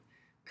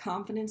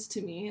confidence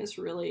to me is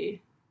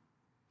really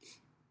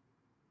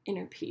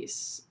inner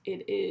peace.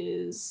 It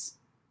is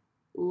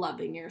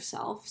loving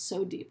yourself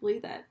so deeply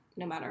that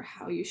no matter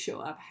how you show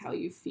up, how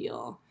you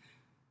feel,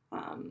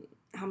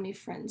 how many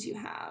friends you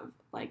have,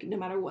 like no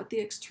matter what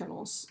the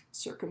external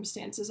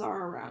circumstances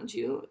are around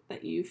you,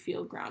 that you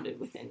feel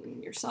grounded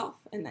within yourself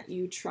and that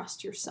you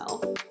trust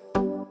yourself.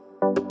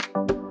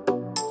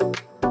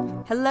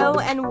 Hello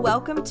and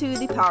welcome to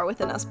the Power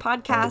Within Us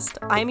podcast.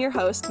 I'm your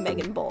host,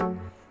 Megan Bolt.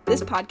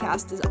 This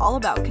podcast is all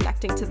about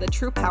connecting to the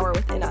true power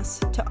within us,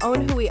 to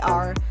own who we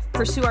are,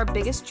 pursue our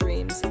biggest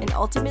dreams, and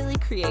ultimately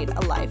create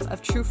a life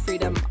of true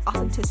freedom,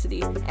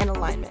 authenticity, and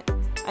alignment.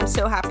 I'm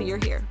so happy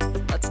you're here.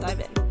 Let's dive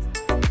in.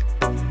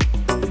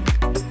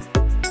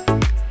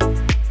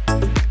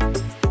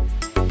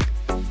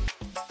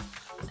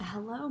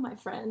 Hello, my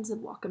friends,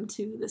 and welcome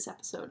to this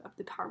episode of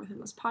the Power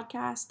Within Us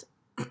podcast.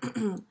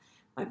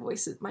 My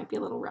voice might be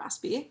a little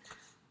raspy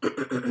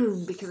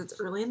because it's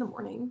early in the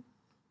morning.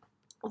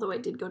 Although I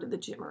did go to the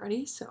gym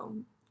already, so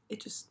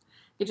it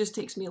just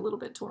takes me a little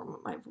bit to warm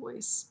up my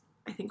voice.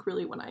 I think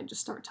really when I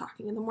just start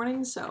talking in the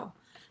morning, so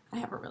I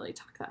haven't really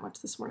talked that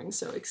much this morning,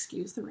 so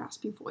excuse the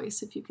raspy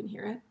voice if you can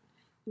hear it.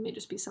 It may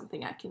just be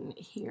something I can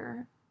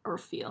hear or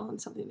feel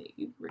and something that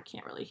you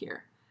can't really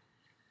hear.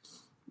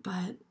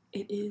 But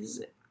it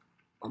is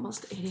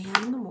almost 8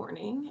 a.m. in the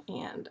morning,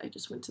 and I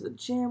just went to the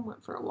gym,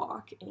 went for a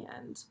walk,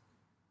 and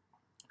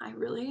I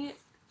really,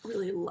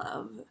 really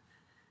love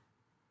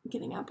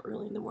getting up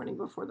early in the morning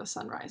before the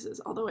sun rises.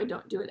 Although I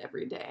don't do it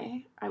every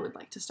day, I would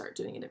like to start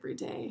doing it every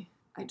day.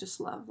 I just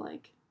love,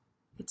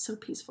 it's so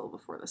peaceful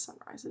before the sun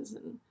rises,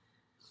 and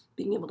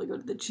being able to go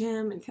to the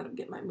gym and kind of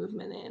get my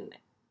movement in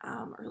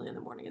early in the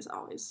morning is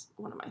always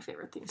one of my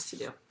favorite things to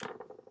do.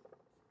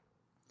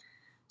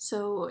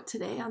 So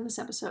today on this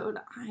episode,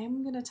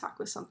 I'm going to talk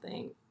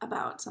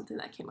about something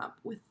that came up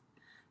with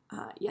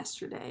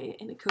yesterday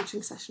in a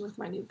coaching session with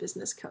my new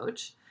business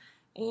coach.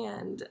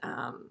 And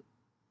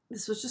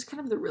this was just kind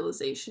of the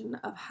realization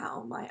of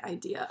how my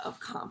idea of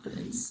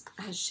confidence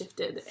has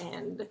shifted,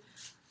 and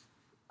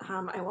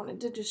I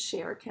wanted to just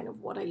share kind of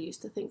what I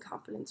used to think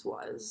confidence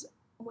was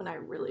when I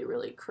really,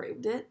 really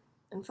craved it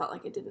and felt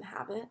like I didn't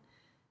have it,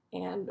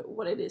 and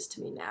what it is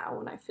to me now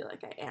when I feel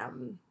like I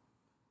am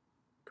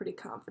pretty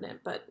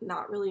confident, but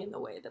not really in the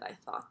way that I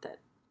thought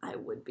that I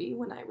would be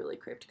when I really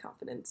craved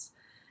confidence,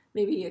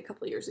 maybe a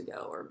couple of years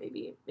ago, or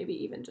maybe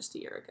even just a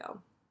year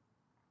ago.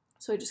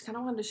 So I just kind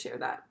of wanted to share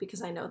that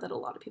because I know that a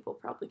lot of people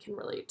probably can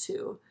relate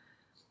to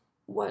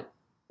what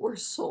we're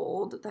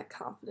sold that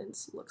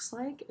confidence looks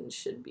like and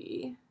should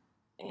be,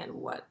 and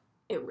what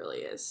it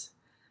really is.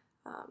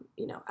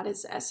 At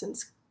its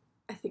essence,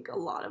 I think a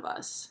lot of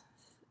us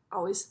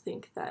always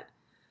think that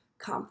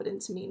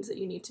confidence means that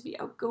you need to be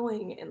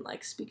outgoing and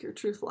speak your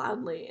truth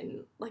loudly,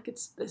 and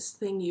it's this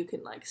thing you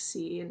can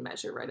see and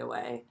measure right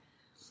away,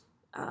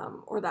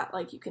 or that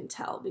you can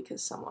tell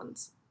because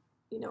someone's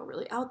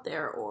really out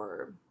there,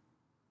 or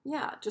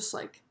just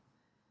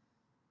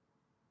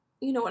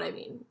you know what I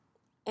mean,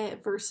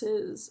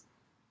 versus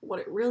what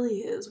it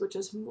really is, which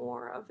is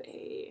more of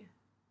a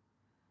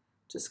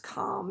just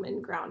calm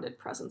and grounded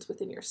presence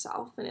within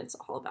yourself. And it's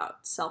all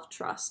about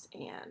self-trust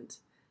and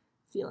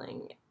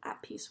feeling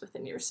at peace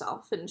within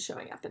yourself and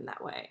showing up in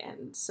that way.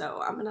 And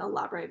so I'm going to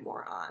elaborate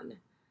more on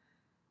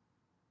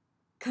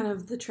kind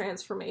of the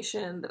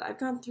transformation that I've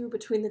gone through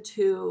between the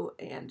two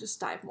and just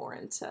dive more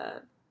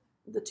into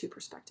the two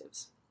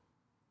perspectives.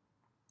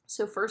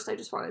 So first, I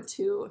just wanted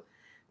to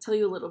tell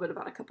you a little bit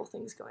about a couple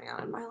things going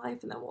on in my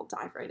life, and then we'll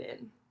dive right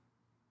in.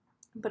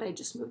 But I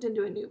just moved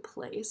into a new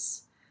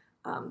place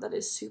that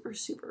is super,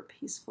 super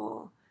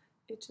peaceful.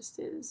 It just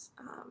is.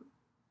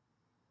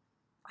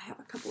 I have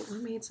a couple of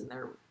roommates, and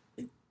they're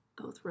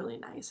both really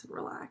nice and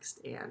relaxed,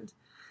 and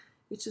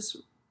it's just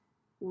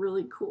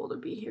really cool to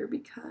be here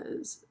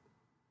because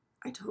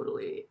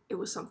it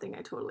was something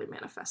I totally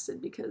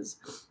manifested, because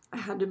I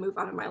had to move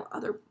out of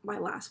my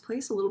last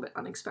place a little bit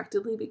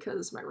unexpectedly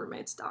because my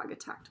roommate's dog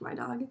attacked my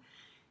dog.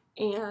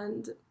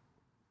 And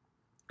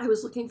I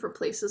was looking for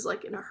places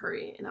in a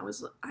hurry, and I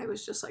was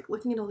just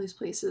looking at all these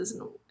places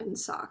and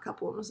saw a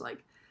couple and was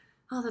like,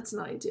 oh, that's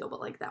not ideal,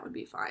 but that would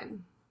be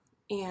fine.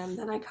 And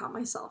then I caught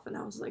myself and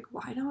I was like,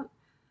 why don't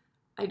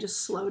I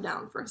just slow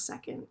down for a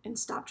second and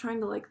stop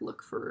trying to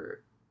look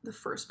for the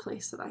first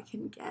place that I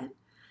can get,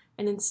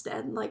 and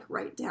instead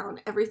write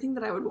down everything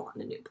that I would want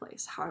in a new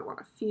place, how I want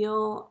to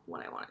feel,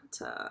 what I want it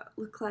to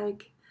look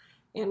like.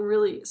 And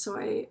really,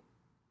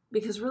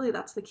 because really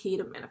that's the key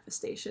to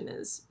manifestation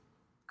is,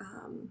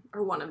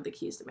 or one of the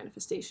keys to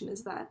manifestation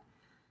is that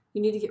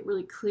you need to get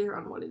really clear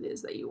on what it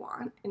is that you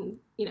want. And,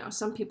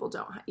 some people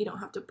you don't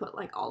have to put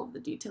all of the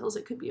details.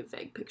 It could be a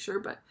vague picture,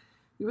 but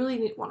you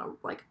really want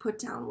to put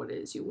down what it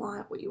is you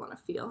want, what you want to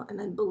feel, and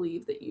then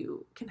believe that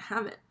you can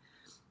have it.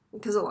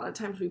 Because a lot of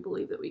times we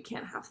believe that we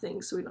can't have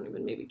things, so we don't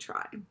even maybe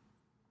try.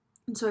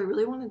 And so I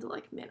really wanted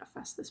to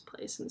manifest this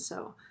place. And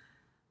so,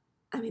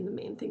 the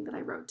main thing that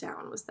I wrote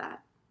down was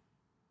that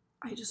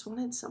I just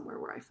wanted somewhere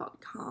where I felt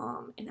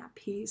calm and at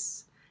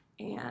peace,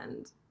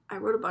 and I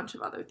wrote a bunch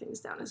of other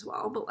things down as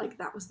well, but like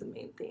that was the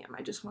main theme.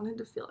 I just wanted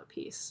to feel at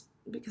peace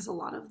because a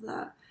lot of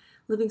the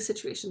living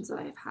situations that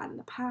I've had in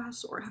the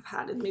past or have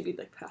had in maybe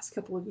the past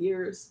couple of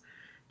years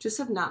just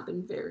have not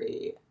been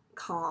very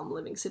calm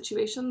living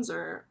situations,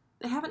 or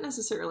they haven't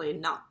necessarily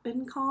not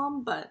been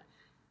calm, but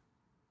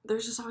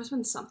there's just always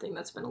been something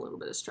that's been a little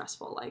bit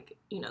stressful. Like,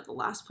 the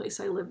last place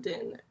I lived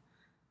in,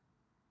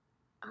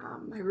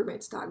 my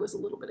roommate's dog was a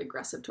little bit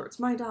aggressive towards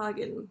my dog,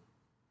 and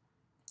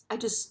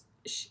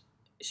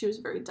she was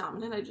very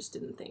dominant. I just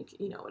didn't think,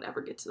 it would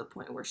ever get to the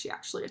point where she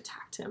actually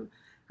attacked him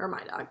or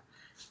my dog.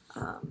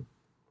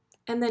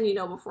 And then,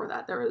 before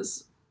that, there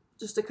was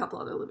just a couple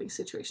other living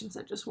situations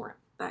that just weren't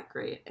that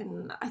great.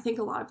 And I think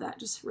a lot of that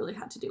just really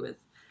had to do with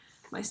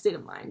my state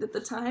of mind at the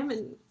time.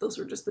 And those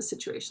were just the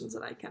situations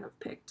that I kind of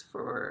picked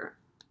for,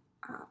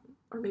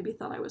 or maybe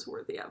thought I was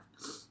worthy of.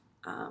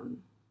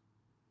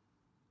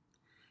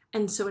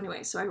 And so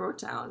anyway, so I wrote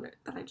down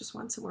that I just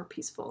want somewhere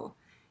peaceful.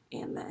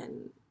 And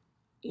then,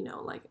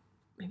 like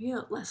maybe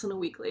less than a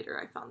week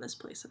later, I found this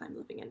place that I'm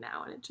living in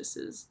now. And it just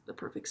is the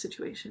perfect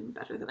situation,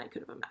 better than I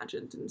could have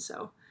imagined. And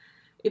so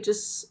it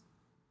just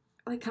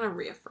like kind of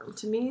reaffirmed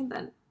to me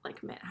that like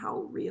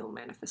how real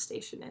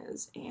manifestation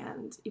is.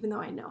 And even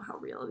though I know how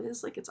real it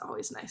is, like it's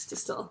always nice to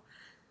still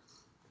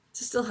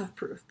have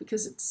proof,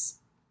 because it's,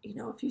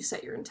 if you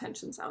set your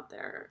intentions out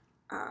there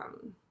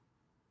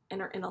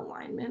and are in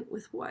alignment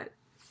with what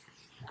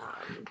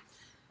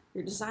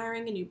you're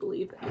desiring, and you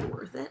believe that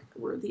you're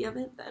worthy of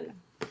it, then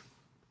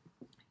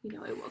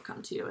it will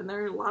come to you. And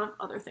there are a lot of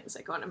other things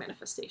that go into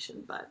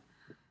manifestation, but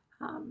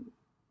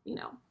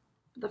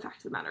the fact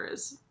of the matter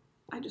is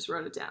I just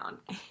wrote it down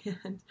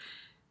and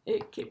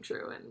it came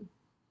true, and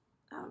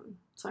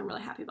so I'm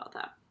really happy about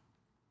that.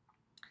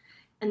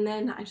 And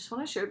then I just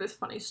want to share this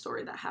funny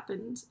story that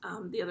happened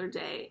the other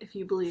day. If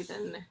you believe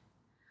in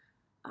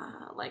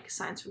like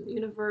signs from the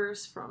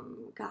universe, from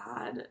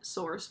God,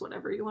 source,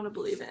 whatever you want to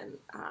believe in,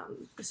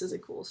 this is a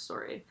cool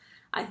story,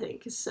 I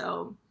think.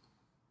 So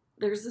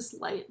there's this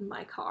light in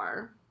my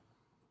car.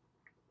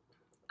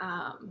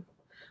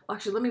 Well,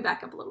 actually, let me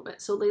back up a little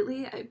bit. So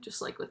lately, I've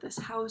just like with this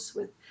house,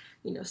 with,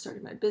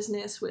 starting my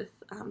business, with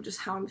just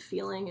how I'm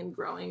feeling and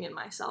growing in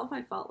myself,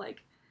 I felt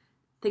like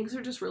things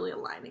are just really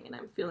aligning, and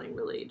I'm feeling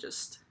really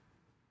just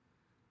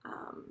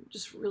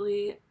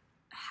really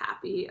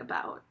happy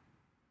about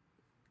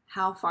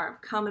how far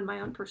I've come in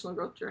my own personal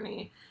growth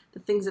journey, the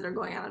things that are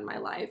going on in my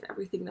life,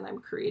 everything that I'm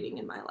creating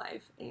in my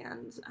life.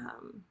 And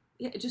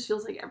it just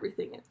feels like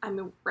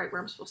I'm right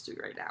where I'm supposed to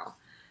be right now.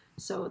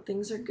 So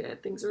things are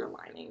good, things are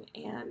aligning.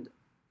 And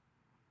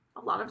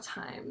a lot of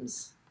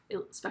times,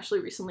 especially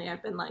recently,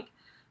 I've been like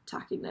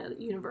talking to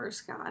the universe,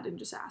 God, and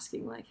just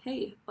asking like,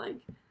 hey,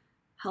 like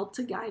help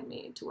to guide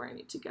me to where I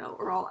need to go.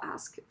 Or I'll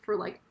ask for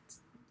like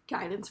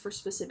guidance for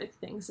specific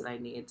things that I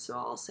need. So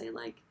I'll say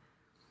like,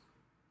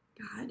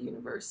 God,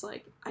 universe,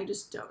 like I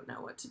just don't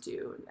know what to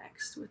do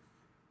next with,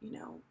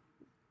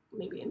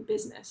 maybe in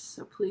business.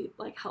 So please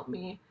like help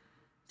me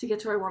to get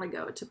to where I want to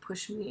go, to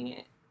push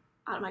me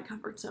out of my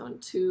comfort zone,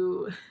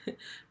 to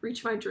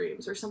reach my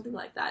dreams or something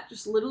like that.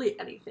 Just literally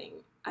anything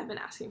I've been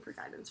asking for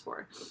guidance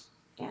for.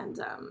 And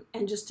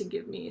just to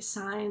give me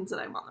signs that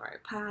I'm on the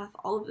right path,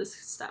 all of this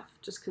stuff,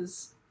 just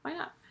because why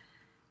not?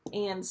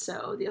 And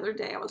so the other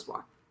day I was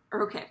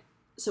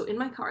so in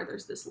my car,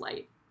 there's this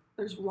light.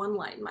 There's one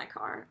light in my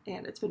car,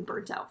 and it's been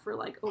burnt out for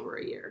like over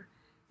a year.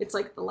 It's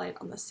like the light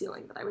on the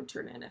ceiling that I would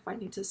turn in if I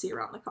need to see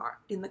around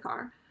in the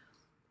car.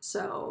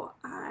 So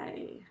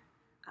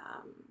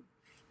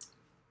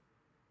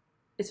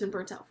it's been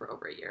burnt out for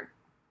over a year,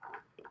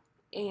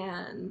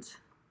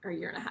 or a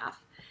year and a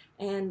half.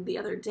 And the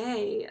other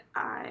day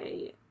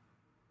I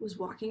was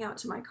walking out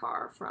to my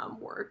car from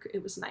work.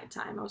 It was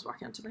nighttime. I was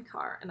walking out to my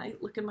car, and I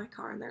look in my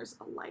car and there's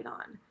a light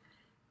on.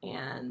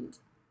 And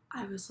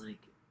I was like,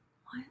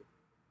 what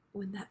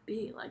would that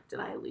be? Like,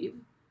 did I leave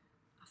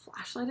a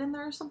flashlight in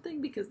there or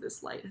something? Because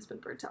this light has been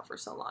burnt out for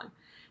so long.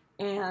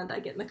 And I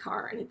get in the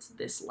car and it's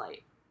this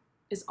light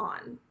is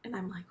on. And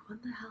I'm like,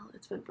 what the hell?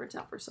 It's been burnt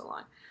out for so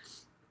long.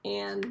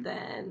 And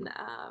then,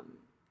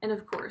 and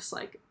of course,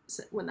 like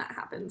when that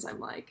happens, I'm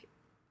like,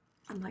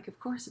 of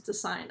course it's a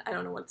sign. I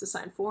don't know what it's a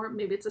sign for.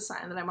 Maybe it's a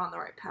sign that I'm on the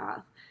right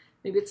path.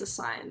 Maybe it's a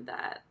sign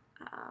that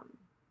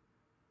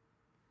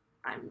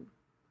I'm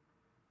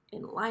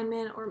in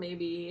alignment, or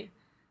maybe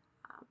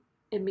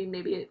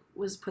maybe it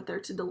was put there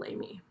to delay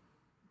me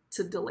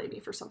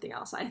for something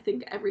else. I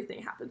think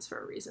everything happens for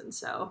a reason.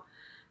 So,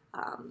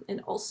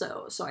 and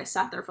also, so I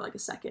sat there for like a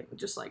second,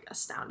 just like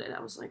astounded. I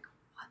was like,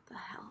 what the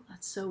hell?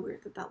 That's so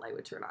weird that light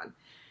would turn on.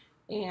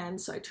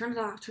 And so I turned it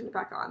off, turned it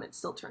back on. It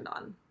still turned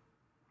on.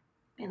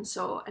 And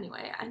so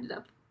anyway, I ended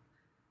up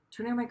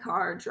turning on my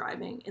car,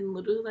 driving, and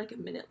literally like a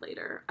minute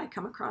later, I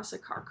come across a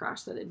car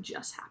crash that had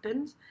just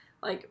happened,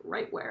 like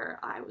right where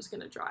I was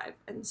going to drive.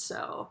 And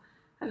so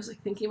I was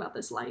like thinking about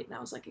this light, and I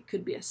was like, it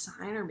could be a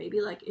sign, or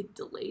maybe like it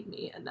delayed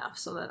me enough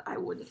so that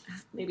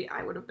maybe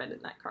I would have been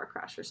in that car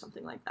crash or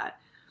something like that,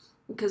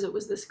 because it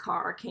was this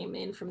car came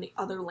in from the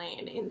other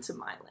lane into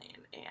my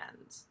lane.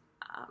 And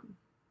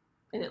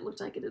and it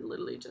looked like it had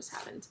literally just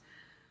happened.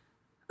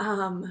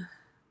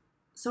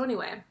 So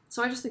anyway,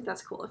 so I just think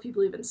that's cool. If you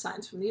believe in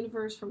signs from the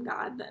universe, from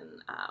God,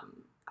 then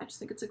I just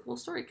think it's a cool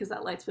story, because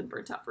that light's been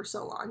burnt out for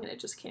so long and it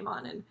just came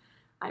on, and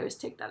I always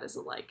take that as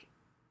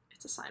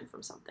it's a sign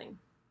from something.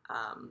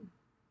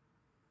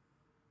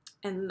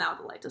 And now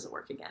the light doesn't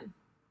work again,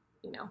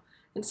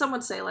 And some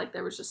would say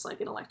there was just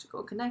an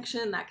electrical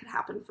connection that could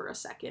happen for a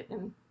second,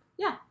 and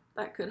yeah,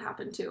 that could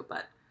happen too.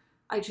 But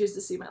I choose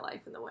to see my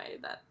life in the way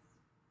that,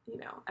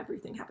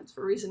 everything happens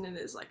for a reason, and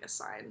is a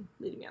sign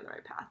leading me on the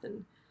right path.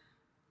 And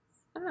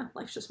I don't know,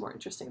 life's just more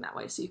interesting that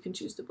way, so you can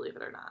choose to believe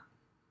it or not.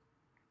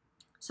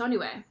 So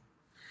anyway,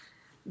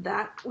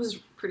 that was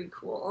pretty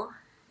cool.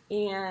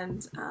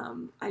 And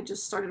I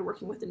just started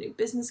working with a new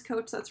business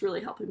coach that's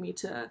really helping me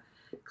to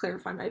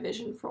clarify my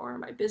vision for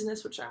my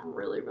business, which I'm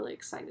really, really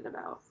excited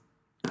about.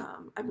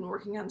 I've been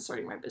working on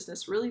starting my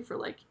business really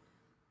for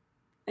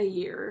a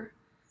year,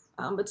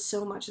 but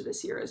so much of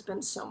this year has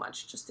been so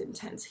much just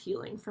intense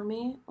healing for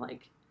me,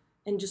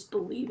 and just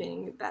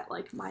believing that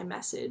my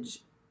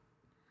message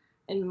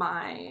and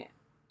my,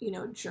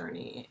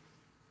 journey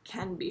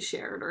can be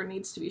shared or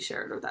needs to be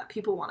shared, or that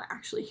people want to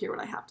actually hear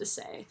what I have to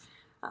say.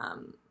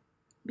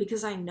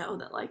 Because I know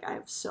that I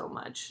have so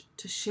much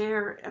to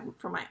share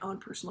for my own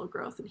personal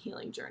growth and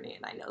healing journey,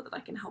 and I know that I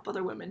can help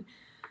other women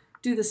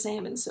do the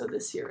same. And so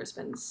this year has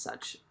been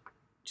such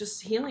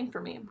just healing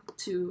for me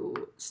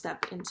to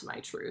step into my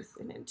truth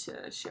and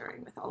into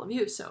sharing with all of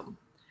you. So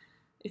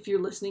if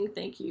you're listening,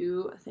 thank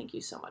you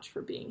so much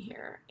for being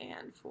here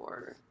and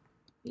for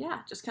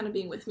just kind of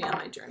being with me on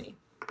my journey.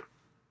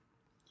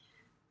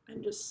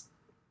 I'm just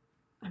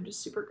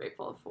super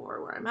grateful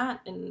for where I'm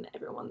at and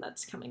everyone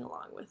that's coming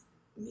along with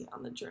me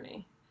on the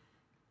journey.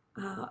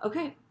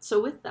 Okay, so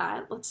with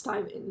that, let's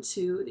dive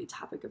into the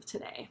topic of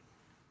today.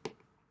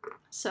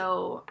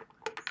 So,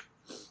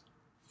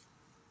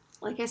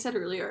 like I said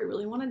earlier, I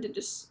really wanted to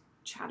just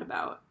chat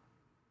about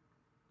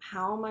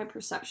how my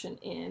perception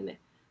in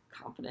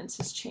confidence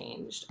has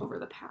changed over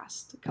the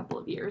past couple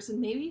of years,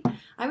 and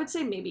I would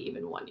say maybe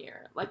even 1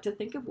 year. To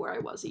think of where I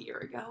was a year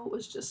ago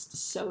was just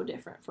so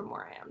different from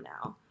where I am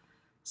now.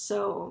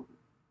 So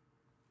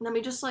let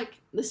me just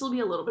this will be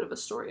a little bit of a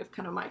story of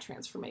kind of my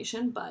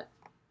transformation, but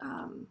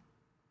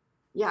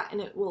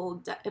and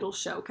it'll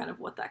show kind of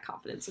what that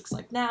confidence looks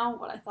like now,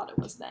 what I thought it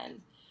was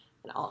then,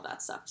 and all of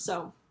that stuff.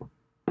 So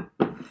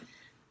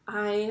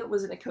I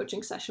was in a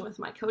coaching session with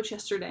my coach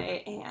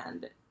yesterday,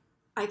 and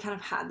I kind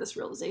of had this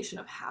realization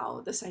of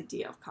how this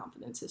idea of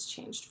confidence has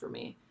changed for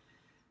me.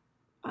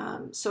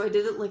 So I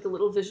did it a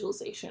little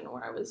visualization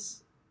where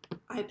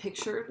I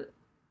pictured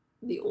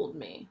the old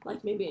me,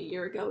 maybe a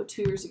year ago,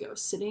 2 years ago,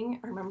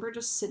 I remember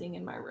just sitting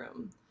in my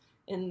room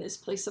in this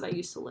place that I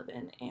used to live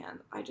in,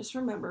 and I just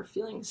remember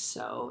feeling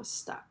so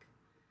stuck.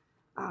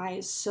 I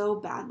so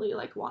badly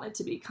wanted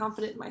to be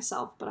confident in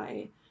myself, but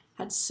I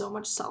had so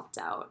much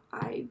self-doubt.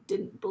 I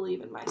didn't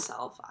believe in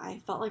myself.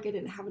 I felt like I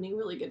didn't have any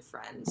really good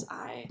friends.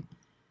 I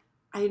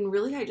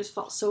just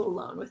felt so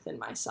alone within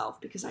myself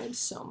because I had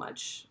so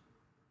much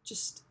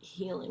just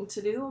healing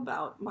to do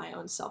about my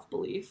own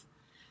self-belief.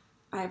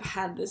 I've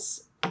had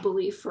this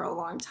belief for a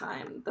long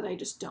time that I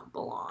just don't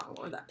belong,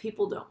 or that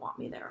people don't want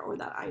me there, or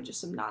that I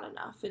just am not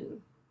enough.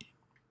 And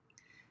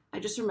I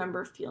just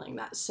remember feeling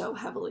that so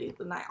heavily.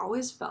 And I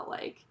always felt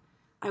like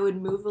I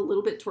would move a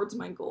little bit towards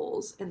my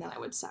goals and then I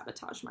would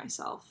sabotage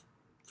myself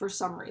for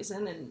some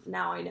reason. And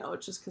now I know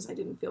it's just because I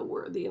didn't feel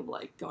worthy of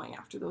going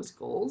after those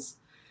goals.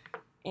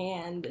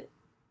 And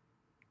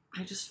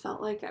I just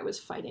felt like I was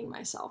fighting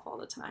myself all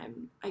the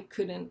time.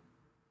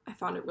 I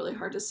found it really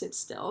hard to sit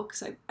still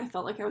because I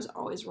felt like I was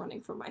always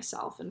running from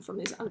myself and from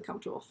these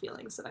uncomfortable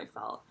feelings that I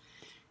felt.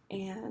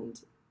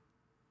 And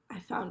I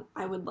found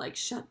I would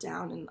shut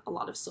down in a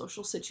lot of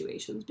social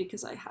situations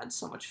because I had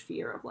so much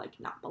fear of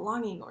not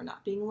belonging or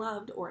not being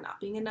loved or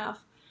not being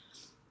enough.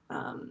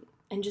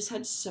 And just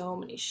had so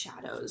many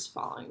shadows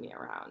following me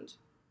around.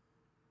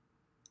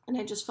 And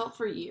I just felt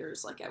for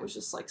years I was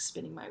just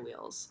spinning my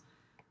wheels.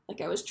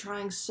 I was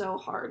trying so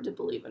hard to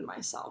believe in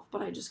myself,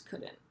 but I just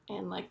couldn't.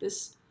 And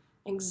this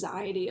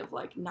anxiety of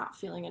not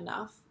feeling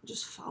enough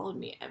just followed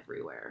me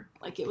everywhere.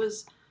 It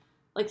was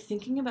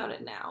thinking about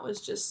it now is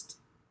just,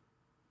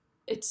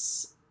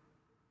 it's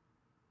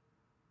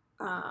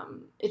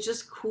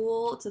just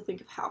cool to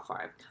think of how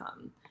far I've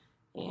come.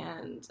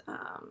 And,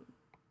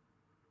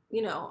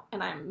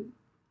 and I'm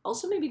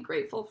also maybe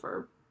grateful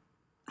for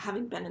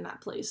having been in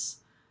that place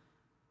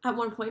at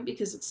one point,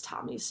 because it's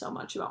taught me so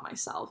much about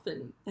myself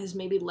and has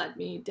maybe led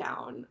me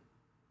down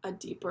a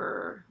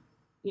deeper,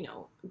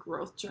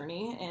 growth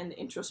journey and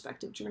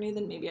introspective journey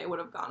than maybe I would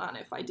have gone on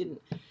if I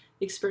didn't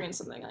experience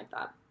something like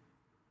that.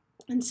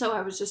 And so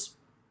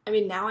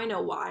now I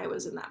know why I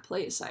was in that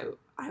place.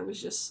 I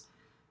was just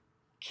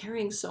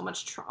carrying so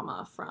much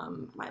trauma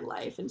from my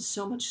life and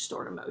so much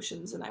stored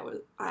emotions, and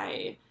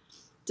I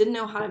didn't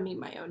know how to meet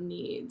my own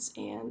needs,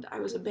 and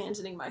I was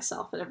abandoning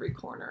myself at every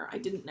corner. I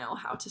didn't know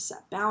how to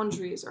set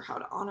boundaries or how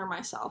to honor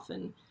myself,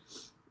 and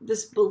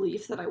this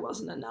belief that I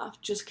wasn't enough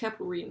just kept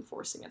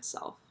reinforcing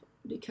itself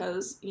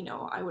because,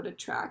 I would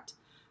attract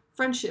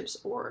friendships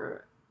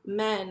or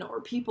men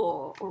or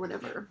people or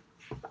whatever.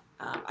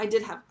 I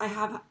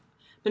have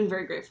been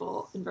very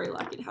grateful and very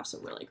lucky to have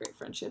some really great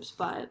friendships,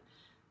 but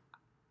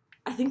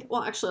I think,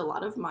 well, actually a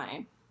lot of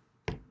my,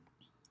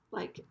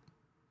 like,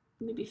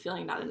 maybe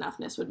feeling not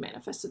enoughness would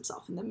manifest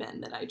itself in the men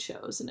that I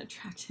chose and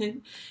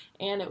attracted,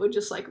 and it would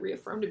just, like,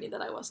 reaffirm to me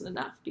that I wasn't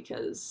enough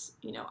because,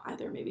 you know,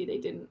 either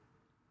maybe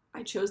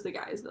I chose the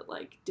guys that,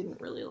 like, didn't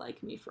really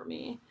like me for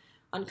me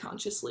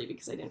unconsciously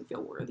because I didn't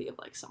feel worthy of,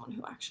 like, someone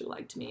who actually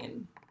liked me,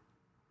 and,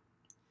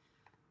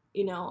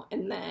 you know,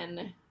 and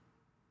then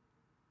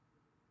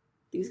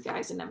these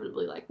guys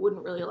inevitably, like,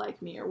 wouldn't really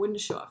like me or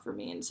wouldn't show up for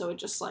me, and so it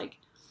just, like,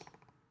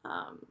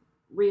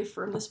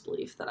 reaffirmed this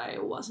belief that I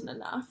wasn't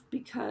enough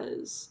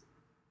because,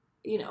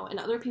 you know, and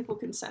other people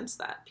can sense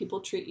that.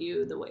 People treat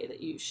you the way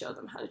that you show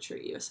them how to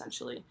treat you,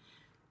 essentially,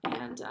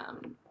 and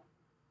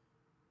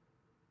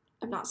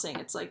I'm not saying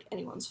it's, like,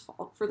 anyone's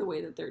fault for the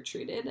way that they're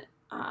treated.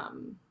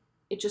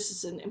 It just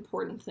is an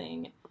important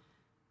thing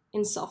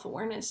in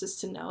self-awareness, is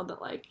to know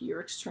that, like, your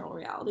external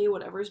reality,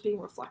 whatever is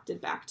being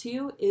reflected back to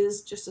you,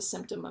 is just a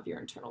symptom of your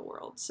internal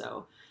world.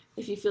 So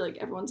if you feel like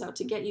everyone's out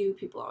to get you,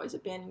 people always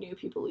abandon you,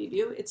 people leave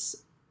you,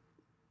 it's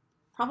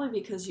probably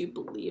because you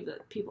believe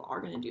that people are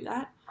going to do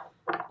that,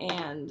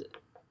 and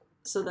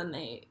so then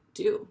they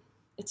do.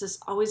 It's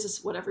just always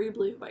this, whatever you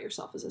believe about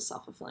yourself is a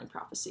self-fulfilling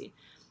prophecy,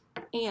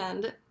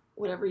 and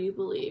whatever you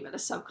believe at a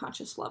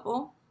subconscious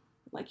level,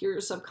 like, your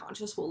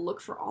subconscious will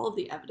look for all of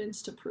the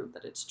evidence to prove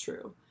that it's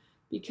true,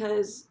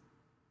 because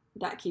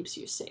that keeps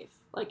you safe.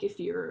 Like, if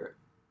your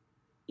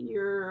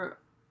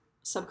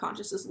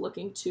subconscious is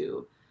looking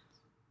to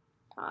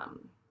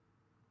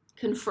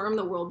confirm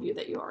the worldview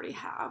that you already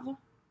have,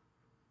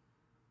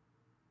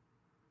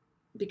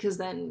 because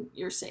then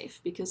you're safe,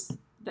 because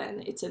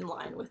then it's in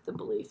line with the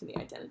belief and the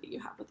identity you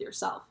have with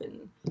yourself.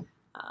 And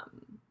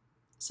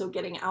so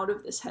getting out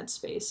of this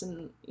headspace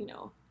and, you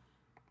know,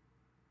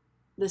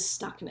 this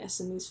stuckness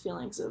and these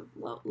feelings of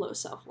low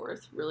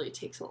self-worth really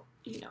takes,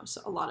 you know,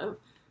 so a lot of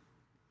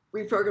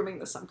reprogramming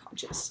the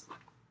subconscious.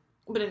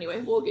 But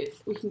anyway,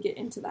 we can get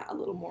into that a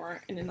little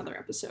more in another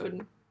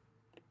episode.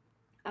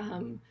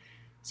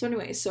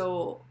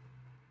 So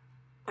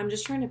I'm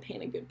just trying to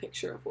paint a good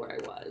picture of where I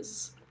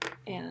was,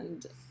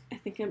 and I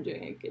think I'm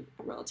doing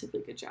a relatively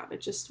good job. It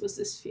just was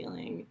this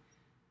feeling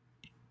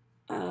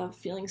of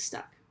feeling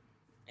stuck,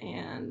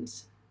 and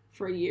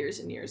for years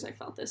and years I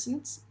felt this, and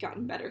it's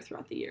gotten better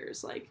throughout the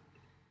years. Like,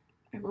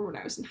 I remember when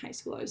I was in high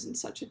school, I was in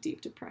such a deep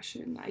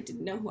depression. I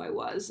didn't know who I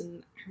was,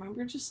 and I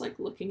remember just, like,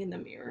 looking in the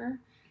mirror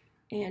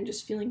and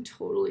just feeling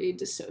totally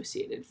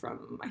dissociated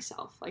from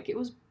myself. Like, it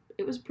was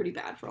pretty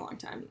bad for a long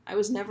time. I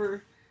was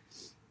never,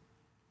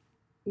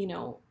 you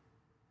know,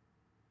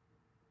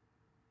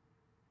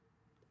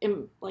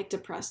 like,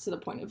 depressed to the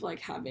point of, like,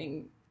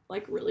 having,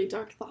 like, really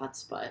dark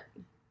thoughts, but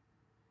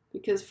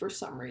because for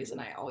some reason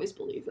I always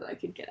believed that I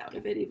could get out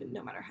of it, even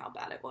no matter how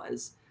bad it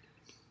was.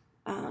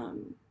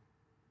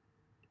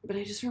 But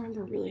I just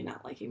remember really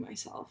not liking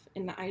myself,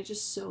 and I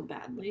just so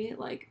badly,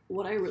 like,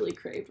 what I really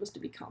craved was to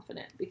be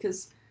confident,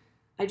 because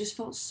I just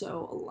felt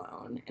so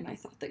alone, and I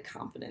thought that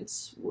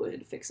confidence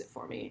would fix it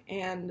for me.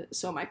 And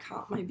so my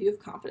view of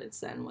confidence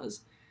then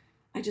was,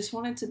 I just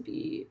wanted to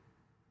be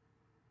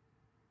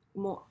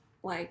more,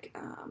 like,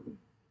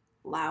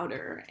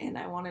 louder, and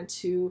I wanted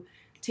to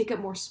take up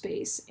more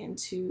space, and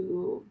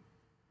to,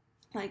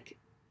 like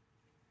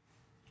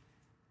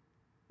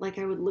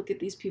I would look at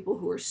these people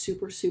who were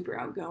super, super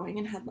outgoing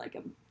and had, like,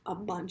 a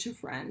bunch of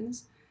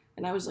friends,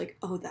 and I was like,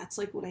 oh, that's,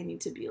 like, what I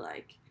need to be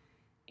like.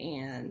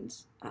 And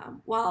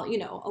while, you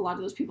know, a lot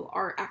of those people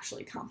are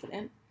actually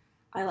confident,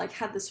 I, like,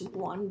 had this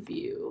one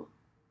view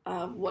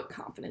of what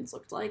confidence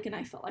looked like, and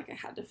I felt like I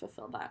had to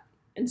fulfill that.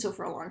 And so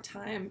for a long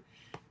time,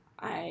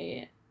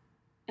 I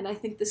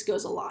think this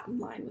goes a lot in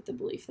line with the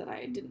belief that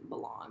I didn't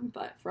belong,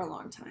 but for a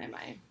long time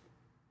I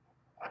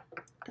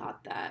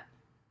thought that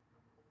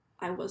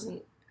I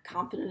wasn't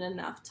confident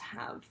enough to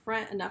have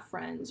enough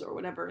friends or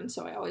whatever, and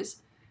so I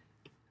always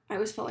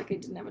felt like I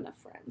didn't have enough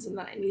friends, and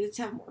that I needed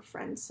to have more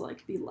friends to,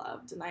 like, be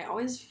loved. And I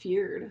always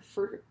feared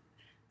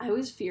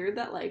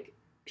that, like,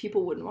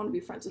 people wouldn't want to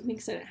be friends with me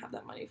because I didn't have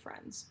that many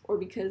friends, or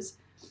because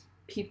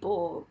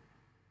people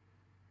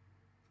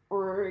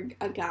or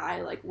a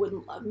guy, like,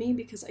 wouldn't love me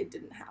because I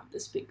didn't have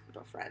this big group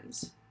of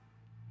friends.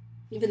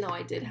 Even though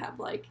I did have,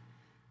 like,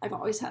 I've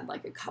always had,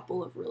 like, a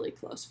couple of really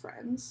close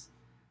friends,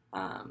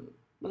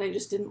 but I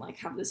just didn't, like,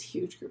 have this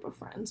huge group of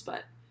friends.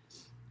 But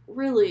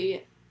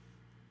really,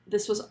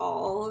 this was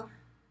all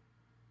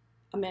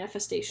a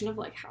manifestation of,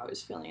 like, how I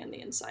was feeling on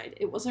the inside.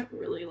 It wasn't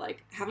really,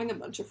 like, having a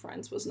bunch of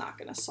friends was not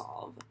going to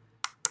solve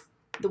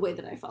the way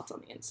that I felt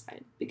on the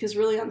inside, because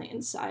really on the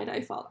inside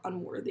I felt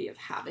unworthy of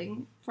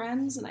having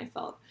friends, and I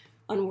felt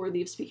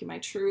unworthy of speaking my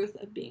truth,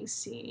 of being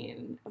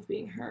seen, of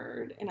being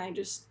heard, and I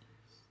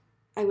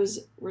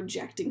was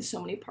rejecting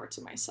so many parts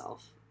of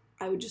myself.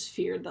 I would just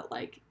fear that,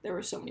 like, there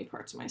were so many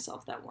parts of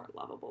myself that weren't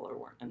lovable or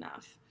weren't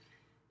enough,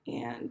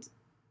 and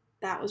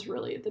that was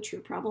really the true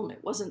problem.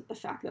 It wasn't the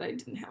fact that I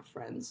didn't have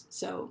friends.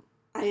 So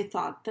I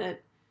thought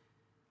that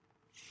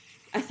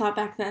I thought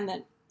back then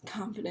that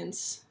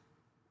confidence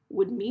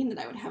would mean that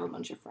I would have a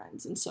bunch of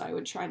friends. And so I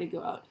would try to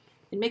go out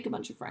and make a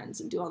bunch of friends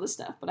and do all this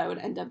stuff. But I would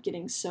end up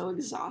getting so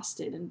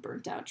exhausted and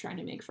burnt out trying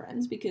to make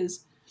friends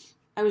because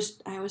I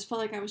always felt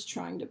like I was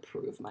trying to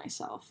prove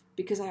myself,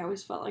 because I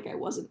always felt like I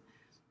wasn't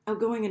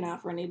outgoing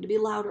enough, or I needed to be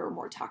louder or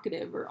more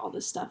talkative or all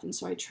this stuff. And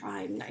so I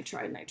tried and I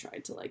tried and I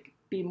tried to like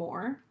be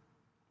more.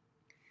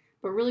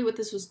 But really what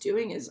this was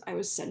doing is I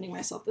was sending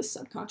myself this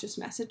subconscious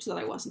message that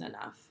I wasn't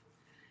enough.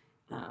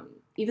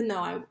 Even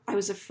though I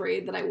was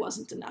afraid that I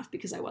wasn't enough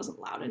because I wasn't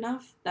loud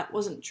enough, that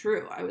wasn't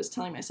true. I was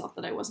telling myself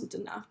that I wasn't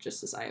enough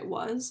just as I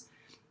was,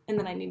 and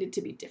that I needed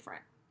to be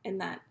different, and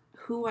that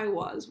who I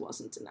was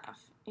wasn't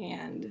enough.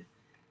 And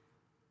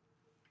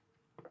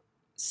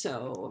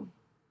so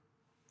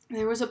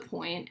there was a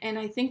point, and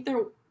I think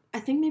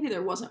maybe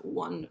there wasn't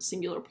one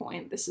singular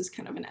point. This is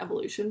kind of an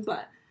evolution,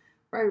 but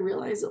where I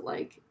realized that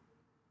like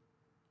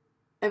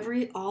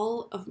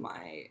all of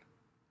my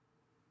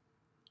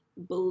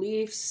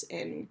beliefs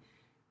and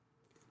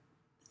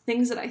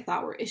things that I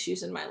thought were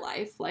issues in my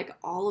life, like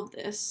all of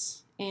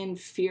this and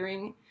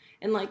fearing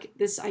and like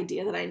this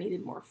idea that I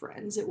needed more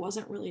friends, it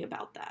wasn't really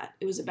about that.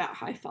 It was about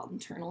how I felt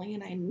internally,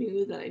 and I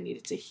knew that I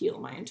needed to heal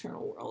my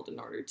internal world in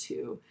order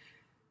to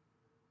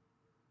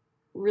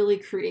really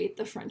create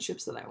the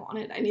friendships that I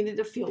wanted. I needed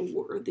to feel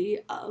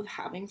worthy of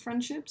having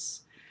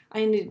friendships.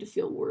 I needed to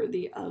feel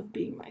worthy of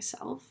being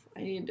myself.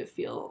 I needed to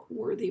feel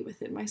worthy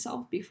within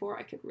myself before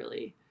I could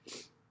really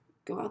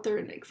go out there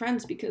and make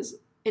friends, because,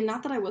 and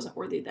not that I wasn't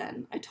worthy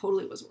then, I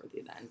totally was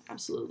worthy then,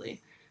 absolutely,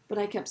 but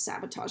I kept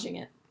sabotaging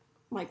it,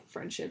 like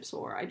friendships,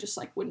 or I just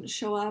like wouldn't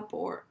show up,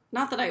 or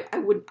not that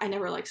I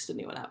never like stood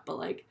anyone up, but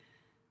like,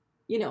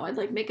 you know, I'd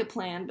like make a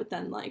plan, but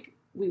then like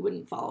we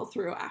wouldn't follow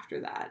through after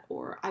that,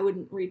 or I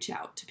wouldn't reach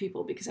out to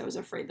people because I was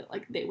afraid that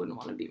like they wouldn't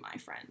want to be my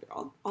friend,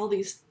 or all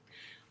these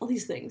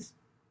things.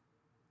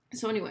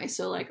 So anyway,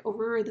 so like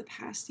over the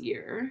past 2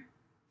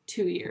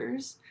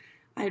 years,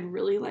 I had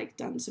really like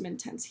done some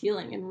intense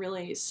healing, and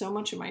really so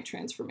much of my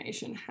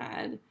transformation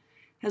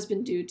has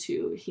been due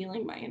to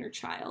healing my inner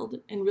child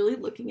and really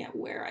looking at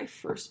where I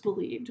first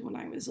believed when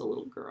I was a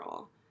little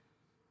girl,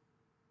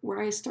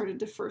 where I started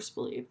to first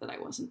believe that I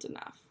wasn't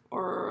enough,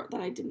 or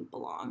that I didn't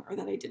belong, or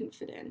that I didn't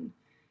fit in.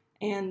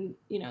 And,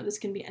 you know, this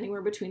can be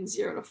anywhere between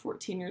 0 to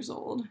 14 years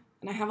old.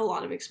 And I have a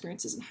lot of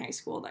experiences in high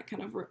school that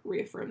kind of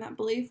reaffirm that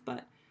belief,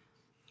 but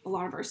a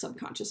lot of our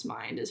subconscious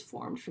mind is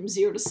formed from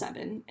 0 to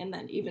 7, and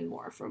then even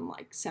more from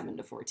like 7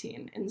 to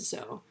 14. And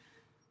so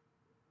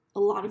a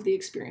lot of the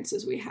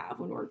experiences we have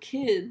when we're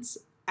kids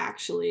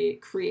actually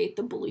create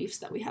the beliefs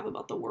that we have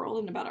about the world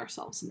and about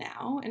ourselves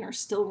now, and are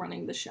still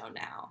running the show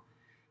now.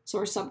 So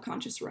our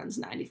subconscious runs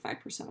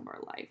 95% of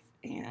our life,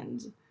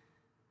 and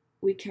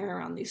we carry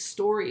around these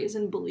stories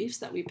and beliefs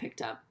that we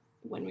picked up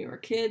when we were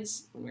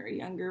kids, when we were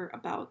younger,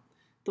 about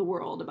the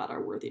world, about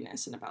our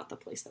worthiness, and about the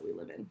place that we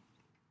live in.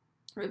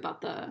 Or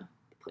about the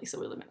place that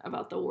we live in,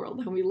 about the world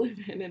that we live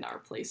in and our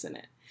place in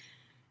it.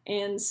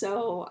 And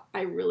so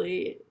I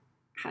really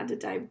had to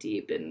dive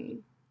deep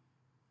and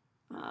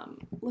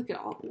look at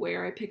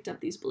where I picked up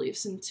these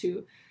beliefs, and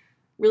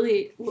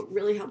what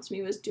really helped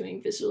me was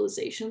doing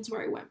visualizations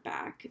where I went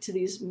back to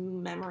these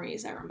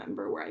memories I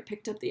remember where I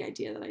picked up the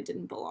idea that I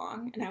didn't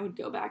belong, and I would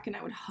go back and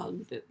I would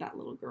hug that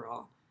little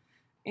girl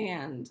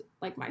and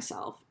like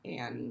myself,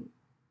 and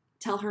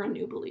tell her a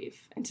new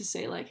belief, and to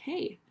say like,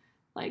 hey,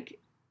 like,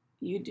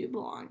 you do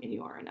belong and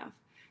you are enough.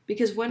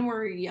 Because when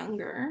we're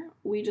younger,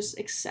 we just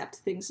accept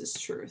things as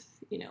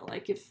truth. You know,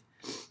 like if,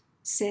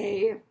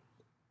 say,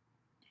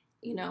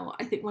 you know,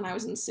 I think when I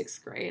was in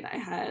 6th grade, I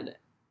had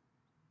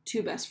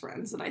 2 best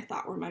friends that I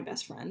thought were my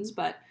best friends,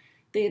 but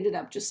they ended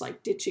up just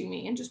like ditching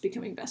me and just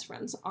becoming best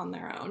friends on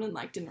their own, and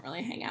like didn't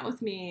really hang out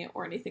with me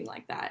or anything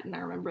like that. And I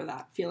remember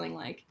that feeling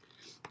like,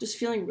 just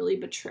feeling really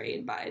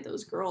betrayed by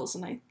those girls.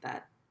 And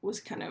that was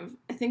kind of,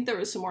 I think there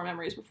was some more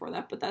memories before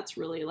that, but that's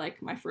really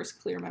like my first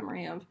clear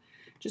memory of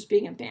just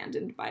being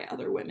abandoned by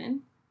other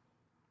women.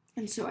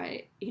 And so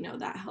I, you know,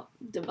 that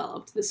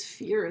developed this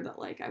fear that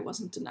like I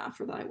wasn't enough,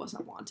 or that I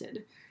wasn't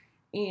wanted.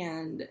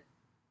 And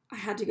I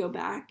had to go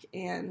back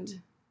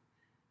and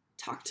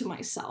talk to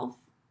myself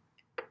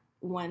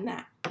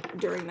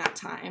during that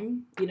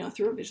time, you know,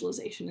 through a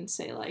visualization, and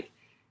say like,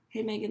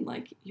 hey Megan,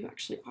 like you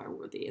actually are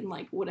worthy, and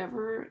like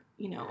whatever,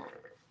 you know,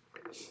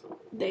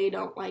 they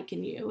don't like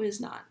in you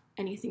is not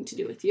anything to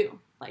do with you.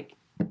 Like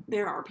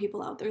there are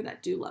people out there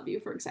that do love you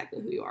for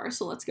exactly who you are.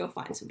 So let's go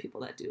find some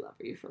people that do love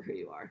you for who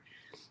you are.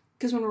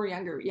 Because when we're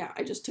younger, yeah,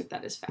 I just took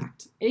that as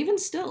fact. And even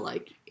still,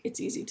 like it's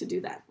easy to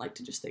do that, like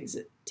to just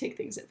take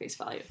things at face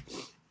value.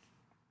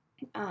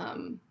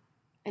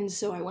 And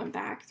so I went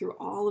back through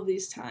all of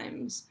these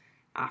times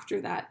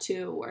after that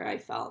too, where I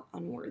felt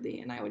unworthy,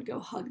 and I would go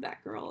hug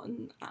that girl.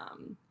 And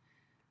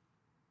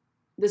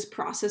this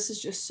process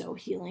is just so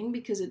healing,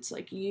 because it's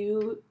like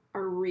you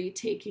are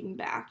retaking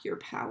back your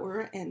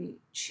power and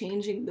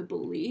changing the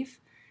belief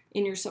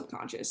in your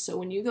subconscious. So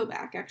when you go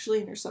back actually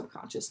in your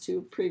subconscious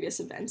to previous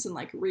events and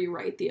like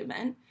rewrite the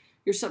event,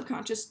 your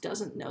subconscious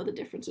doesn't know the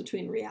difference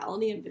between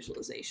reality and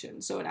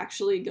visualization. So it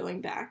actually,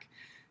 going back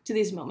to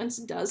these moments,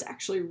 does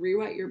actually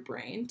rewrite your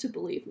brain to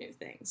believe new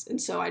things.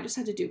 And so I just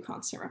had to do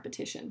constant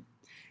repetition.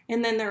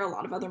 And then there are a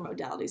lot of other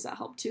modalities that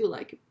help too,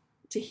 like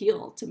to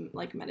heal, to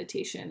like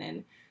meditation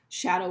and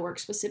shadow work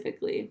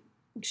specifically.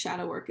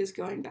 Shadow work is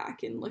going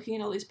back and looking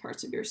at all these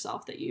parts of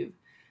yourself that you've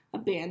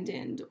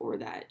abandoned or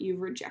that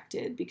you've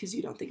rejected because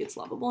you don't think it's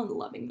lovable, and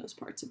loving those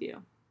parts of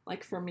you.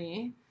 Like for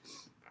me,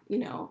 you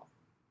know,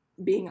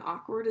 being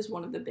awkward is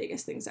one of the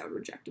biggest things I would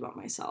reject about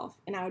myself.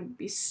 And I would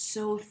be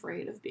so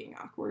afraid of being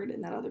awkward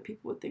and that other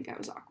people would think I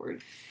was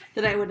awkward,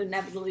 that I would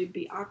inevitably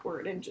be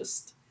awkward and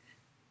just,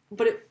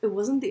 but it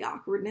wasn't the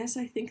awkwardness,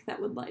 I think,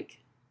 that would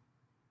like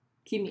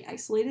keep me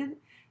isolated.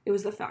 It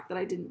was the fact that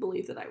I didn't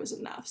believe that I was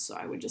enough. So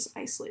I would just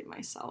isolate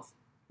myself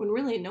when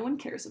really no one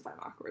cares if I'm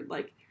awkward.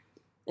 Like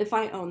if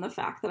I own the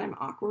fact that I'm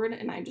awkward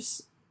and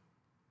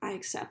I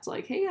accept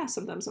like, hey, yeah,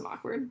 sometimes I'm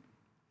awkward,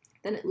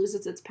 then it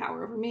loses its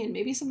power over me. And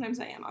maybe sometimes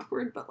I am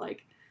awkward, but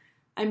like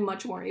I'm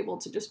much more able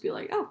to just be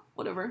like, oh,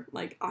 whatever,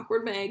 like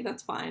awkward Meg,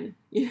 that's fine,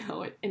 you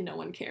know, and no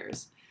one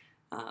cares.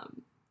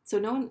 So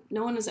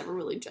no one is ever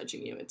really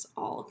judging you. It's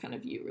all kind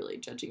of you really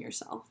judging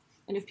yourself.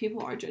 And if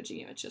people are judging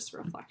you, it's just a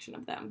reflection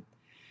of them.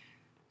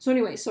 So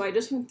anyway, so I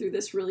just went through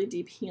this really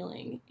deep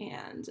healing,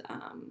 and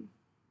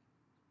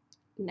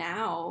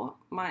now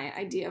my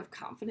idea of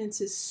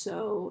confidence is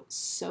so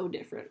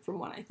different from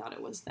what I thought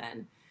it was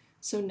then.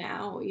 So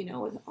now, you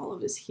know, with all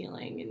of this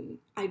healing, and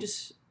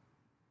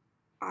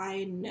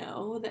I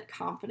know that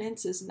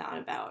confidence is not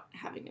about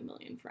having a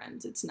million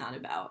friends. It's not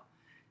about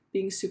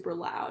being super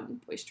loud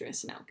and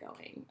boisterous and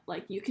outgoing.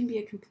 Like you can be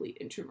a complete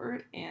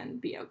introvert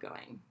and be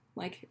outgoing.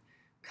 Like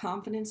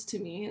confidence to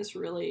me is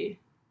really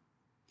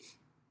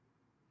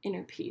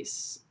inner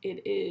peace.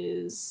 It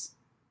is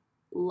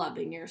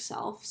loving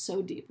yourself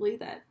so deeply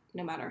that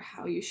no matter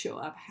how you show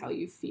up, how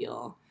you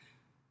feel,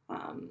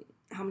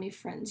 how many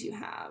friends you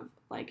have,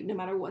 like no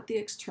matter what the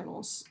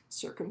external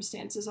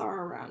circumstances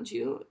are around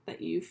you, that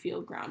you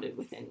feel grounded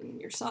within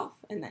yourself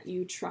and that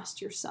you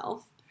trust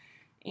yourself.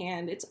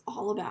 And it's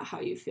all about how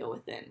you feel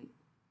within.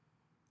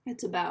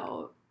 It's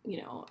about,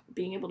 you know,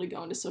 being able to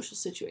go into social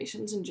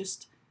situations and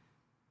just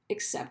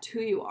accept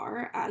who you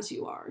are as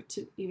you are,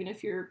 to even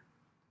if you're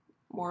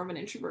more of an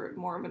introvert,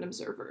 more of an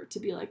observer, to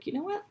be like, you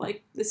know what,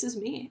 like this is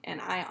me, and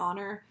I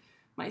honor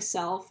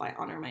myself, I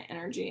honor my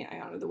energy, I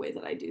honor the way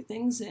that I do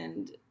things,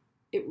 and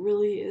it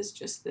really is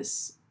just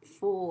this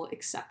full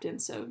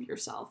acceptance of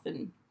yourself.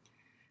 And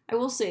I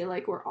will say,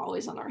 like, we're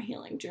always on our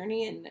healing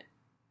journey, and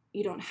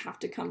you don't have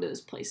to come to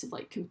this place of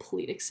like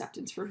complete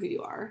acceptance for who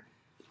you are.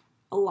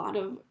 A lot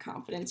of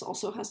confidence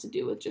also has to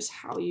do with just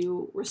how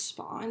you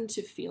respond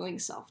to feeling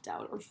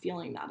self-doubt or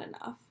feeling not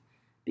enough,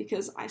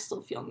 because I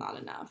still feel not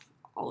enough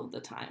all of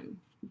the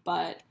time.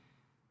 But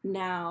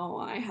now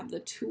I have the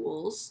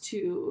tools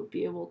to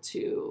be able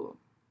to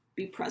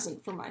be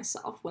present for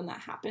myself when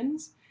that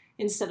happens,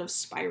 instead of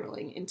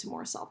spiraling into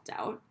more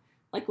self-doubt.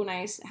 Like when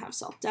I have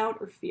self-doubt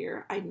or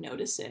fear, I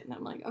notice it and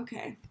I'm like,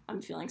 okay,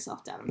 I'm feeling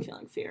self-doubt, I'm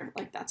feeling fear,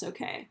 like that's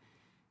okay.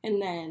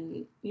 And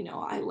then, you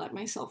know, I let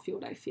myself feel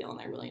what I feel and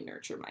I really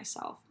nurture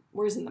myself.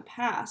 Whereas in the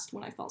past,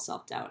 when I felt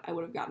self-doubt, I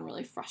would have gotten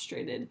really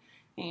frustrated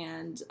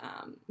and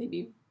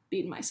maybe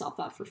beaten myself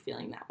up for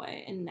feeling that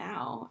way. And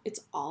now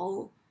it's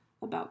all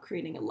about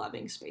creating a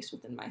loving space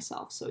within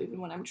myself. So even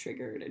when I'm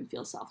triggered and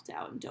feel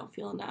self-doubt and don't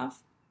feel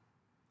enough,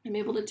 I'm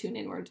able to tune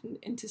inward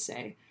and to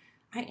say,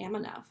 I am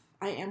enough.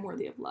 I am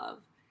worthy of love.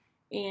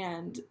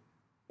 And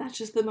that's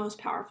just the most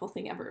powerful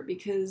thing ever,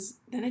 because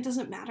then it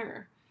doesn't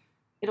matter.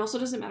 It also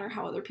doesn't matter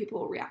how other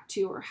people react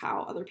to you or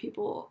how other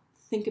people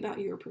think about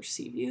you or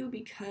perceive you,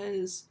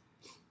 because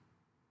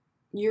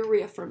you're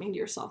reaffirming to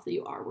yourself that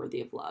you are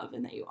worthy of love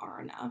and that you are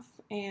enough.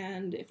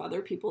 And if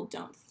other people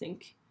don't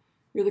think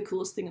you're the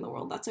coolest thing in the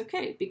world, that's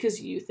okay,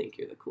 because you think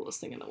you're the coolest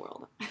thing in the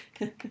world.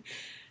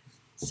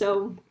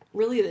 So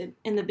really,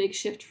 the big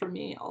shift for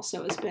me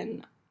also has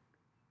been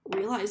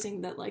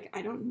realizing that, like,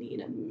 I don't need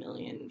a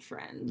million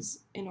friends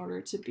in order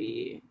to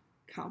be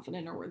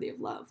confident or worthy of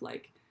love.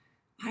 Like,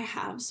 I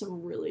have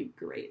some really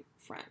great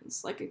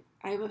friends. Like,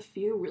 I have a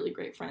few really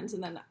great friends,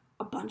 and then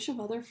a bunch of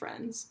other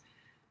friends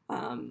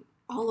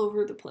all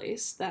over the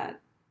place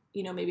that,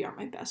 you know, maybe aren't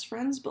my best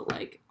friends, but,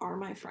 like, are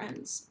my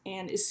friends.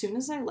 And as soon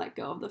as I let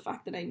go of the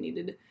fact that I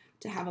needed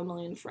to have a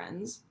million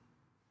friends,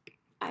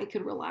 I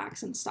could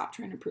relax and stop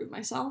trying to prove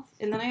myself.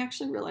 And then I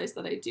actually realized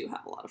that I do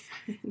have a lot of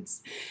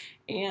friends.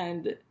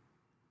 And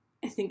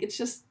I think it's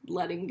just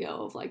letting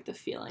go of, like, the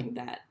feeling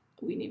that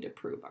we need to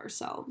prove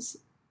ourselves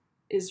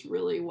is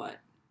really what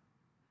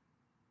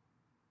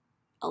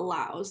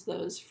allows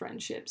those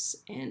friendships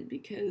in,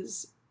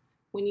 because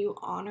when you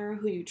honor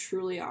who you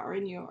truly are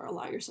and you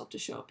allow yourself to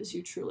show up as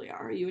you truly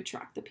are, you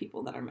attract the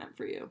people that are meant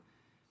for you.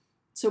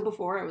 So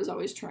before, I was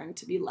always trying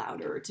to be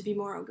louder, or to be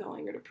more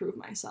outgoing, or to prove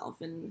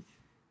myself, and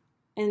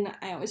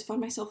I always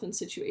found myself in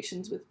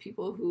situations with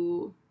people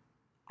who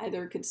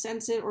either could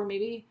sense it or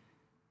maybe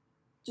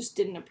just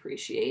didn't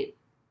appreciate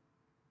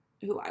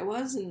who I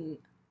was. And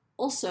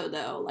also,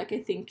 though, like, I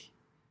think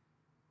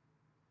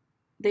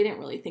they didn't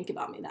really think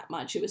about me that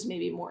much. It was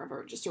maybe more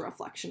of just a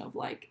reflection of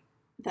like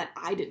that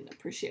I didn't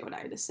appreciate what I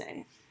had to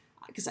say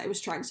because I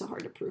was trying so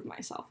hard to prove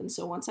myself. And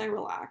so once I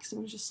relaxed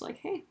and was just like,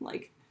 hey,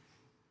 like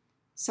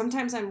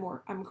sometimes I'm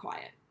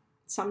quiet.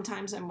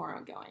 Sometimes I'm more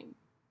outgoing.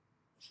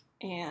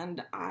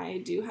 And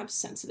I do have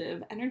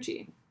sensitive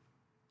energy.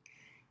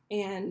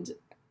 And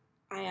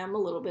I am a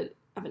little bit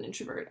of an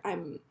introvert. I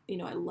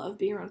love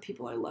being around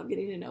people. I love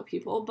getting to know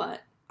people,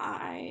 but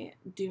I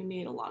do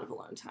need a lot of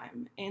alone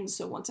time. And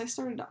so once I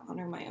started to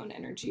honor my own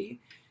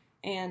energy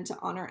and to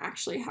honor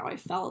actually how I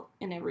felt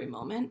in every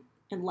moment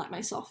and let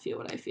myself feel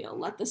what I feel,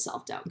 let the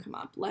self-doubt come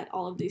up, let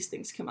all of these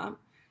things come up,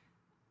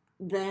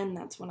 then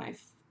that's when I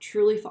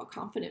truly felt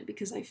confident,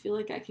 because I feel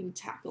like I can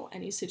tackle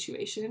any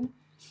situation,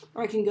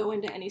 or I can go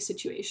into any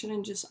situation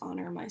and just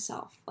honor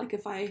myself. Like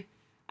if I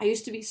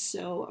used to be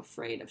so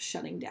afraid of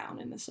shutting down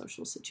in a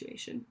social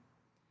situation,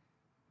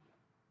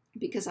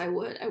 because I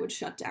would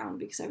shut down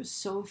because I was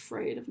so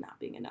afraid of not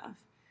being enough.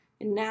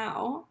 And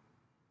now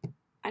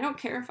I don't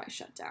care if I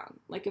shut down.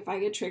 Like if I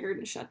get triggered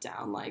and shut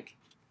down, like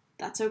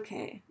that's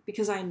okay,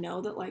 because I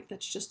know that like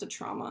that's just a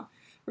trauma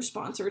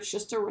response, or it's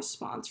just a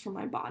response from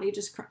my body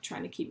just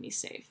trying to keep me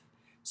safe.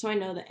 So I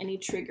know that any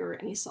trigger,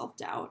 any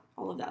self-doubt,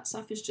 all of that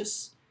stuff is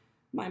just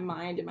my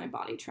mind and my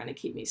body trying to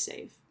keep me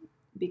safe.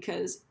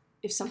 Because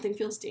if something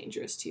feels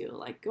dangerous to you,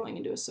 like going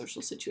into a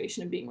social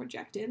situation and being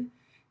rejected,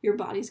 your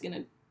body's going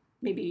to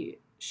maybe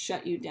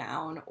shut you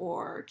down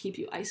or keep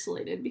you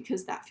isolated,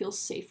 because that feels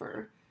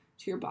safer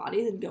to your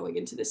body than going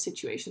into this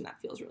situation that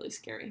feels really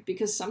scary.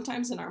 Because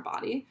sometimes in our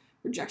body,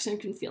 rejection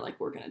can feel like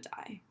we're going to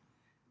die,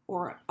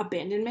 or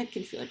abandonment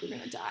can feel like we're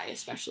going to die,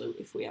 especially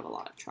if we have a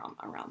lot of trauma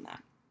around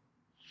that.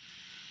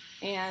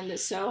 And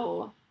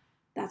so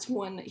that's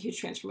one huge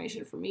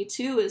transformation for me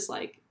too, is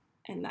like,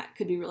 and that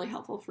could be really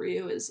helpful for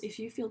you, is if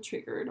you feel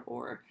triggered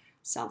or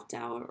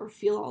self-doubt or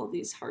feel all of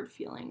these hard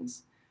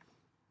feelings,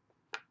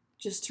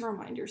 just to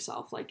remind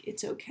yourself, like,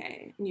 it's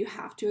okay. And you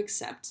have to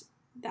accept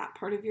that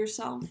part of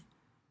yourself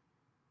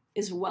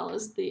as well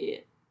as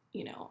the,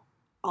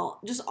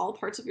 all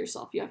parts of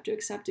yourself you have to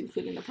accept,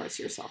 including the parts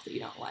of yourself that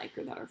you don't like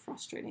or that are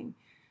frustrating.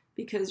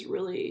 Because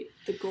really,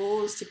 the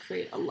goal is to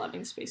create a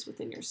loving space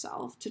within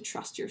yourself, to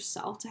trust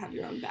yourself, to have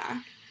your own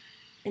back.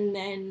 And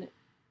then,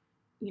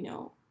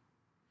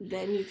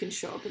 then you can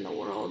show up in the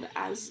world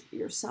as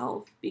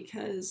yourself.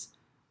 Because,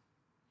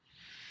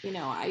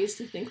 I used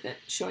to think that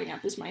showing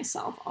up as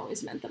myself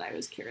always meant that I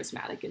was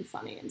charismatic and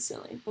funny and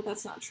silly. But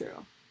that's not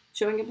true.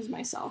 Showing up as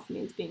myself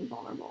means being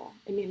vulnerable.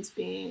 It means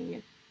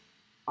being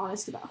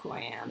honest about who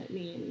I am. It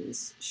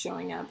means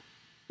showing up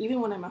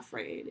even when I'm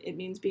afraid. It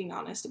means being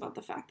honest about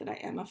the fact that I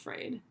am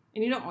afraid.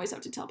 And you don't always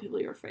have to tell people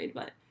you're afraid,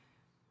 but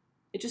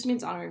it just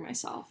means honoring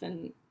myself.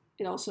 And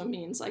it also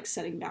means like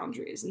setting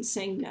boundaries and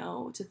saying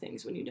no to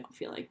things when you don't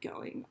feel like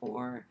going,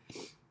 or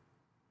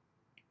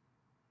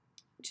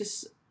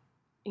just,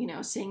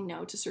 saying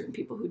no to certain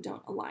people who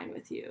don't align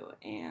with you.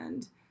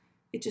 And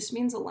it just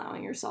means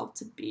allowing yourself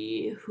to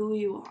be who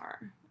you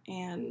are.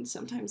 And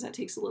sometimes that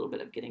takes a little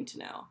bit of getting to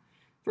know.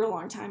 For a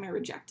long time, I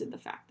rejected the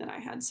fact that I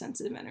had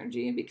sensitive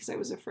energy because I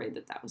was afraid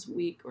that that was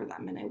weak, or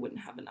that meant I wouldn't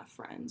have enough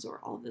friends,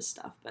 or all this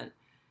stuff. But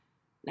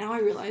now I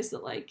realize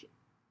that, like,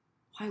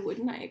 why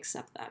wouldn't I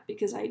accept that?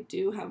 Because I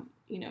do have,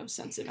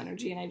 sensitive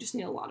energy, and I just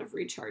need a lot of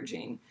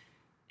recharging,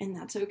 and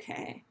that's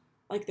okay.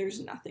 Like, there's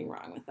nothing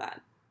wrong with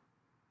that.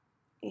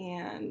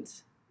 And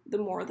the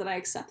more that I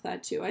accept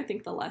that too, I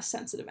think the less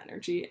sensitive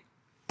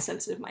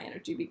my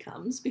energy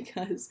becomes,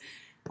 because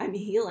I'm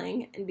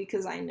healing, and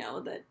because I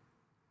know that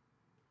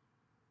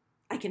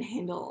I can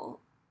handle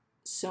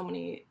so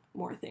many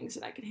more things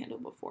that I could handle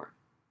before.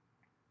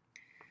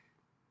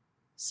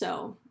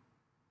 So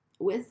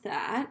with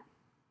that,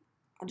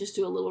 I'll just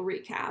do a little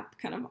recap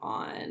kind of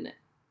on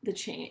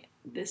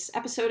this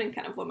episode and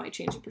kind of what my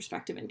change in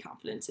perspective and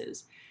confidence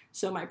is.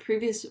 So my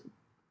previous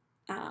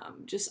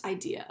just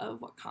idea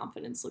of what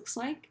confidence looks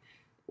like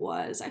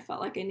was I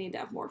felt like I needed to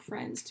have more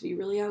friends to be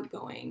really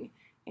outgoing.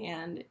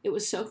 And it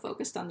was so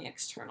focused on the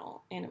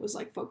external. And it was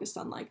like focused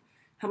on like,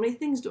 how many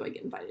things do I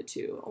get invited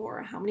to?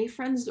 Or how many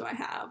friends do I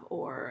have?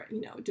 Or,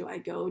 do I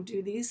go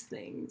do these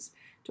things?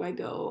 Do I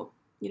go,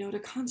 to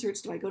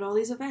concerts? Do I go to all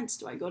these events?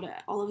 Do I go to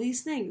all of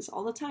these things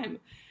all the time?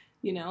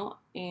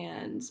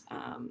 And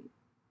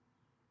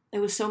it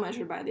was so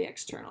measured by the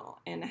external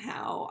and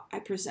how I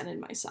presented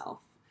myself.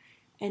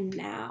 And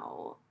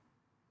now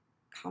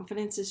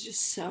confidence is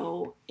just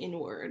so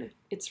inward.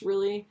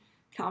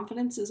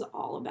 Confidence is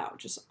all about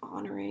just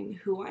honoring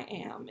who I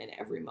am in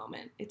every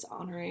moment. It's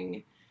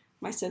honoring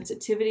my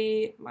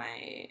sensitivity,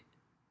 my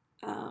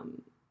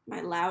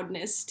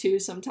loudness too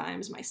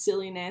sometimes, my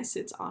silliness.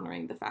 It's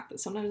honoring the fact that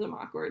sometimes I'm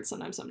awkward,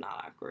 sometimes I'm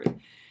not awkward.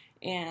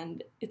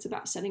 And it's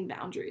about setting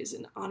boundaries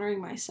and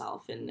honoring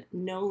myself and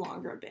no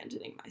longer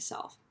abandoning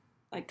myself.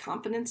 Like,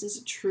 confidence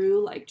is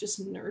true, like, just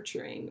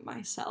nurturing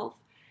myself.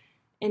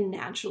 And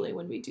naturally,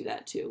 when we do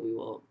that too, we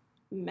will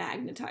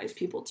magnetize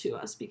people to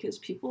us, because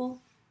people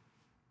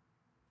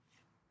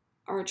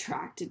are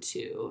attracted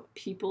to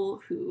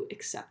people who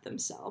accept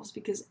themselves,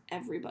 because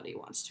everybody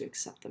wants to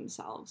accept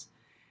themselves.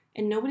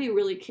 And nobody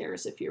really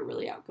cares if you're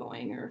really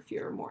outgoing or if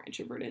you're more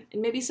introverted.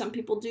 And maybe some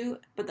people do,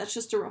 but that's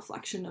just a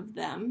reflection of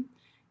them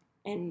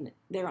and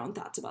their own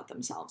thoughts about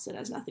themselves. It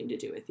has nothing to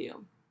do with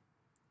you.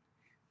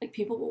 Like,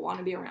 people will want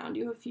to be around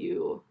you if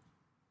you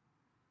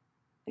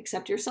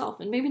accept yourself.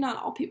 And maybe not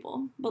all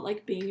people, but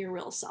like being your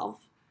real self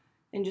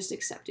and just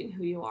accepting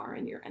who you are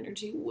and your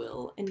energy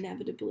will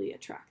inevitably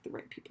attract the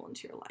right people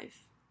into your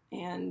life.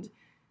 And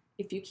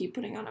if you keep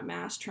putting on a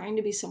mask, trying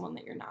to be someone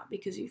that you're not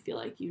because you feel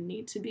like you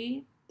need to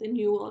be, then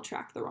you will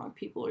attract the wrong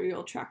people, or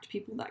you'll attract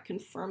people that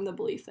confirm the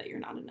belief that you're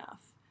not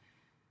enough.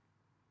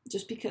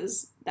 Just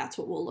because that's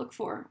what we'll look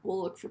for.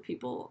 We'll look for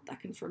people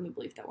that confirm the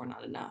belief that we're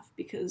not enough,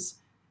 because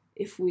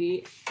if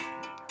we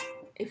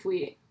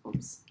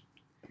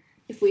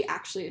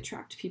actually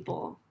attract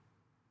people,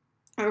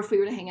 or if we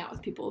were to hang out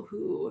with people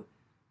who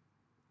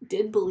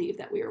did believe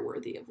that we are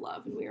worthy of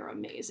love and we are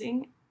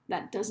amazing,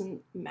 that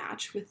doesn't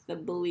match with the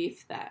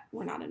belief that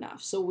we're not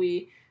enough. So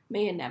we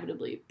may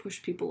inevitably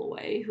push people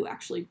away who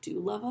actually do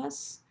love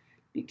us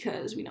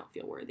because we don't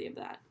feel worthy of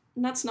that.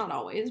 And that's not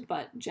always,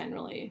 but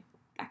generally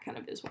that kind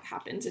of is what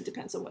happens. It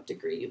depends on what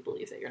degree you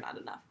believe that you're not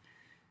enough.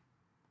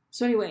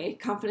 So anyway,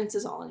 confidence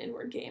is all an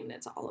inward game, and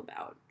it's all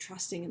about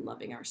trusting and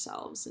loving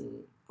ourselves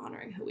and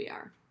honoring who we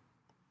are.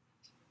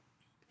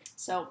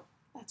 So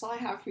that's all I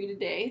have for you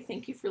today.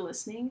 Thank you for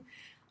listening.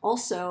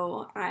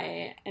 Also,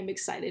 I am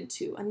excited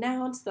to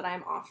announce that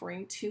I'm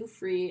offering 2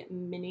 free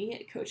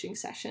mini coaching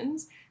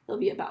sessions. They'll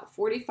be about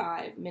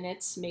 45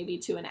 minutes, maybe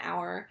to an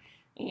hour,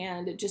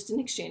 and just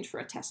in exchange for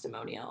a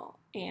testimonial.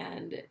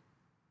 And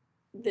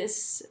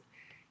this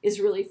is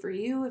really for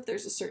you if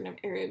there's a certain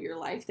area of your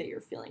life that you're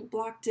feeling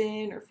blocked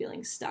in or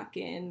feeling stuck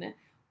in,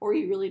 or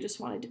you really just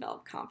want to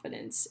develop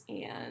confidence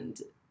and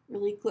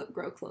really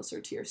grow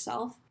closer to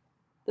yourself.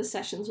 The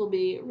sessions will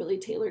be really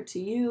tailored to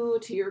you,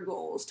 to your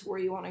goals, to where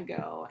you want to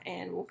go,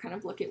 and we'll kind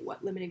of look at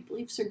what limiting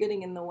beliefs are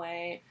getting in the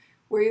way,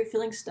 where you're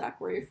feeling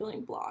stuck, where you're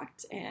feeling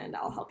blocked, and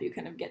I'll help you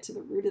kind of get to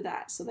the root of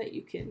that so that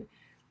you can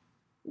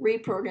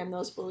reprogram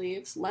those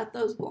beliefs, let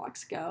those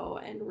blocks go,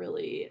 and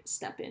really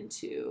step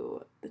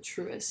into the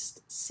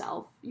truest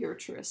self, your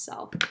truest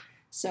self.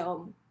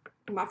 So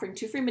I'm offering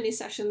 2 free mini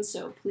sessions,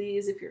 so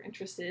please, if you're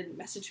interested,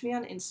 message me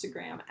on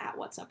Instagram at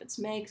What's Up It's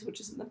Megs, which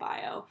is in the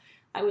bio.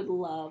 I would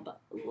love,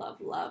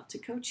 love, love to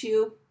coach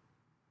you,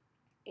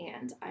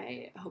 and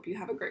I hope you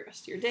have a great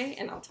rest of your day,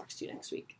 and I'll talk to you next week.